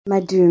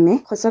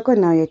Madume, go tswa ko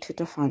Neo Ya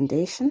Thuto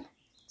Foundation,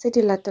 tse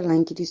di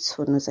latelang ke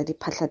ditshono tsa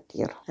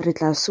Diphatlhatiro. Re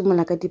tla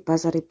simolla ka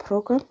di-bursary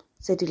program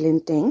tse di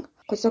leng teng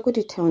go tswa ko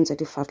ditheong tse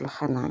di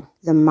farologanang.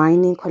 The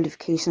Mining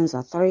Qualifications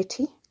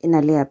Authority e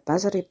na le ya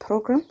bursary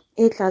program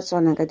e tla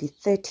tswalang ka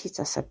di-30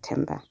 tsa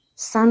September.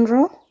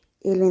 SANRO,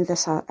 e leng the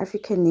South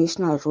African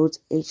National Roads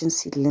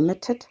Agency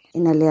Limited, e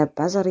na le ya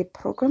bursary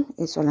program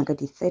e tswalang ka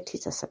di-30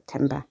 tsa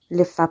September.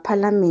 Lefapha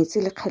la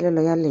Metsi le Kgelelo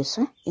ya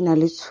Leswe e na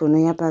le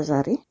tshono ya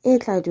bursary e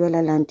tla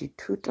duelelang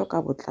dithuto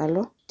ka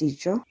botlalo,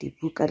 dijo,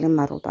 dibuka le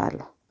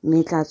marobalo, mme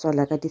e tla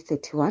tswala ka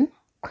di-31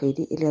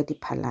 kgwedi e le ya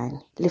Diphalane.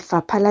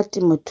 Lefapha la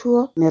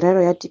Temothuo,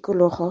 Merero ya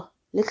Tikologo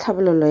le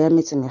Tlhabololo ya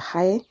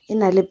Metsemagae e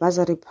na le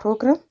bursary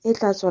program e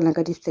tla tswalang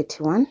ka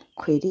di-31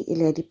 kgwedi e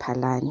le ya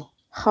Diphalane.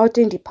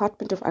 Gauteng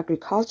Department of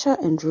Agriculture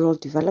and Rural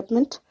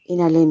Development e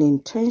na le an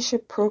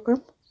internship program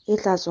e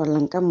tla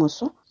tswalang ka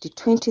moso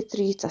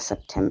di-23 tsa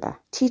September.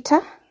 TETA,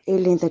 e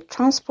leng the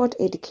Transport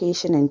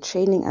Education and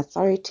Training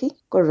Authority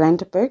ko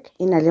Randburg,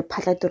 e na le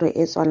phatlhatiro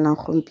e tswalang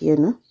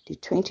gompieno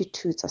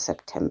di-22 tsa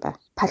September.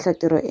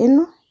 Phatlhatiro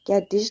eno ke ya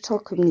Digital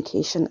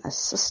Communication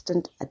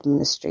Assistant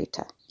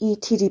Administrator.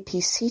 ETDP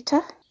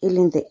SETA, e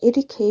leng the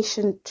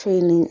Education,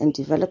 Training and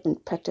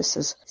Development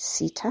Practices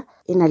SETA,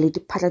 e na le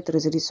diphatlhatiro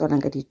tse di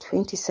tswalang ka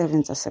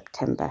di-27 tsa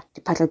September.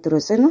 Diphatlhatiro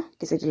tseno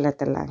ke tse di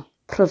latelang: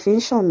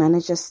 Provincial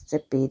Managers tse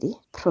pedi,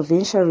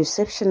 Provincial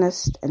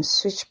Receptionist and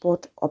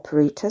Switchboard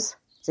Operators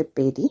tse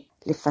pedi,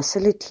 le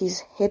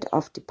Facilities Head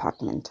of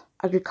Department.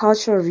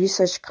 Agricultural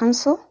Research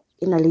Council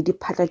e na le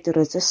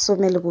diphatlhatiro tse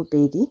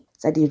 12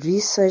 tsa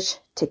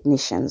di-Research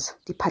Technicians.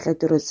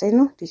 Diphatlhatiro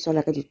tseno di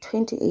tswala ka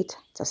di-28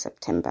 tsa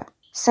September.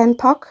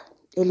 SANParks,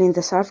 e leng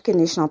the South African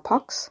National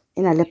Parks,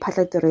 e na le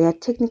phatlhatiro ya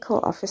Technical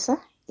Officer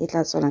e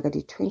tla tswalang ka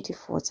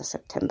di-24 tsa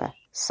September.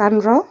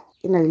 SANRO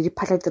e na le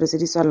diphatlhatiro tse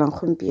di tswalang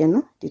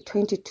gompieno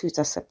di-22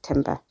 tsa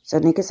September.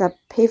 Tsone ke tsa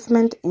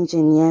Pavement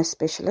Engineer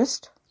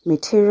Specialist,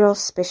 Material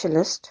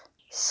Specialist,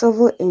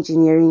 Civil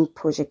Engineering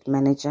Project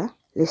Manager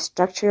le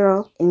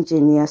Structural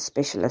Engineer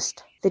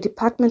Specialist. The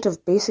Department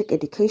of Basic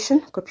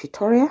Education ko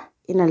Pretoria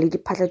e na le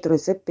diphatlhatiro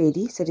tse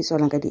pedi tse di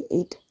tswalang ka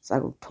di-8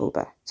 tsa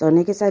October.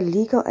 Tsone ke tsa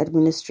Legal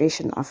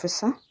Administration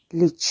Officer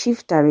le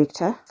Chief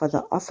Director for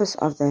the Office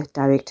of the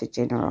Director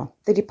General.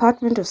 The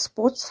Department of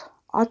Sports,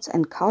 Arts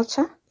and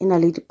Culture e na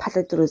le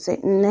diphatlhatiro tse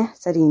 4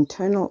 tsa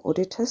di-Internal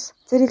Auditors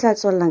tse di tla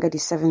tswalang ka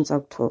di-7 tsa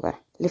October.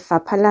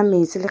 Lefapha la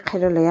Metsi le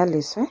Kgelelo ya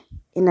Leswe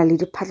e na le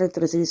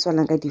diphatlhatiro tse di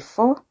tswalang ka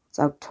di-4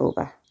 tsa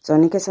October.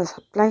 Tsone ke tsa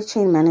Supply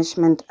Chain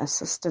Management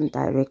Assistant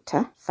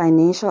Director,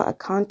 Financial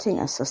Accounting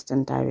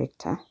Assistant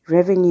Director,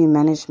 Revenue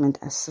Management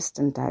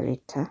Assistant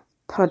Director,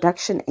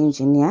 Production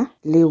Engineer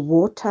le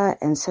Water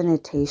and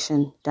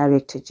Sanitation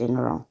Director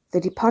General. The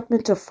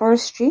Department of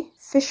Forestry,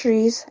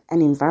 Fisheries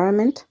and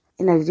Environment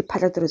e na le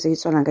diphatlhatiro tse di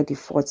tswalang ka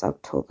di-4 tsa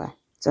October.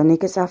 Tsone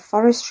ke tsa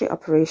Forestry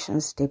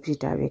Operations Deputy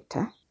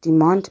Director,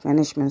 Demand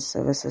Management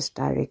Services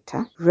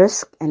Director,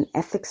 Risk and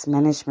Ethics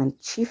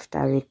Management Chief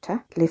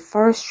Director le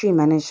Forestry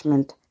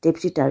Management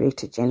Deputy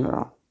Director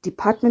General.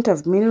 Department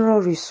of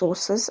Mineral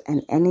Resources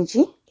and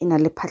Energy e na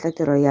le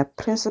phatlhatiro ya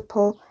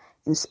Principal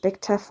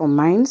Inspector for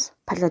Mines.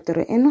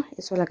 Phatlhatiro eno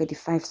e tswala ka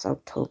di-5 tsa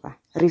October.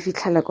 Re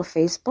fitlhela ko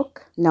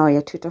Facebook, Neo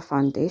Ya Thuto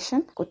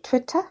Foundation, ko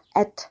Twitter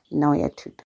 @Neo Ya Thuto.